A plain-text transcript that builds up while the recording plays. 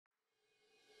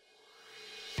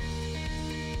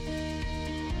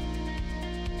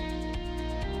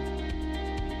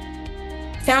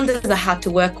founders are hard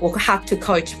to work or hard to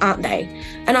coach, aren't they?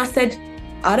 And I said,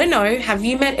 I don't know, have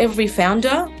you met every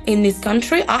founder in this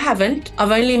country? I haven't.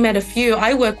 I've only met a few.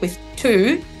 I work with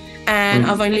 2 and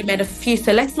I've only met a few.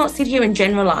 So let's not sit here and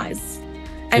generalize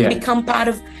and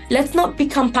let's not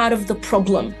become part of the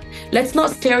problem. Let's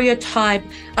not stereotype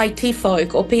IT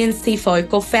folk or PNC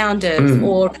folk or founders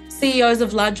or CEOs of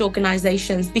large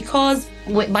organizations, because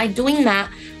by doing that,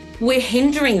 we're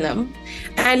hindering them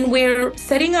and we're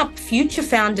setting up future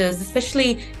founders,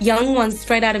 especially young ones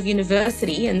straight out of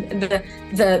university. And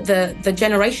the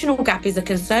generational gap is a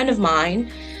concern of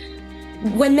mine.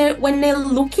 When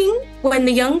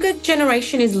the younger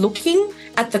generation is looking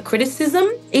at the criticism,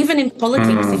 even in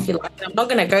politics, if you like, I'm not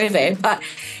going to go there, but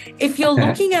if you're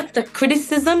looking at the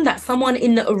criticism that someone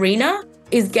in the arena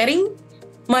is getting,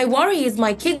 my worry is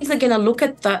my kids are going to look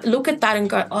at that and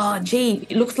go, oh, gee,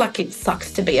 it looks like it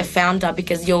sucks to be a founder,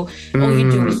 because all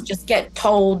you do is just get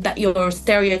told that you're a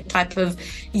stereotype of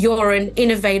you're an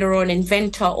innovator or an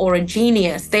inventor or a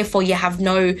genius, therefore you have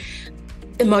no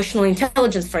emotional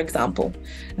intelligence, for example.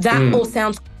 That all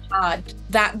sounds hard.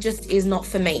 That just is not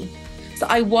for me. So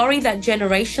I worry that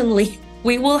generationally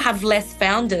we will have less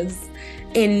founders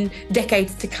in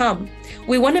decades to come.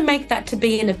 We want to make that to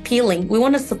be an appealing. We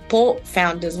want to support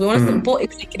founders. We want to support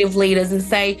executive leaders and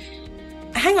say,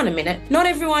 hang on a minute, not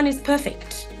everyone is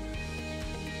perfect.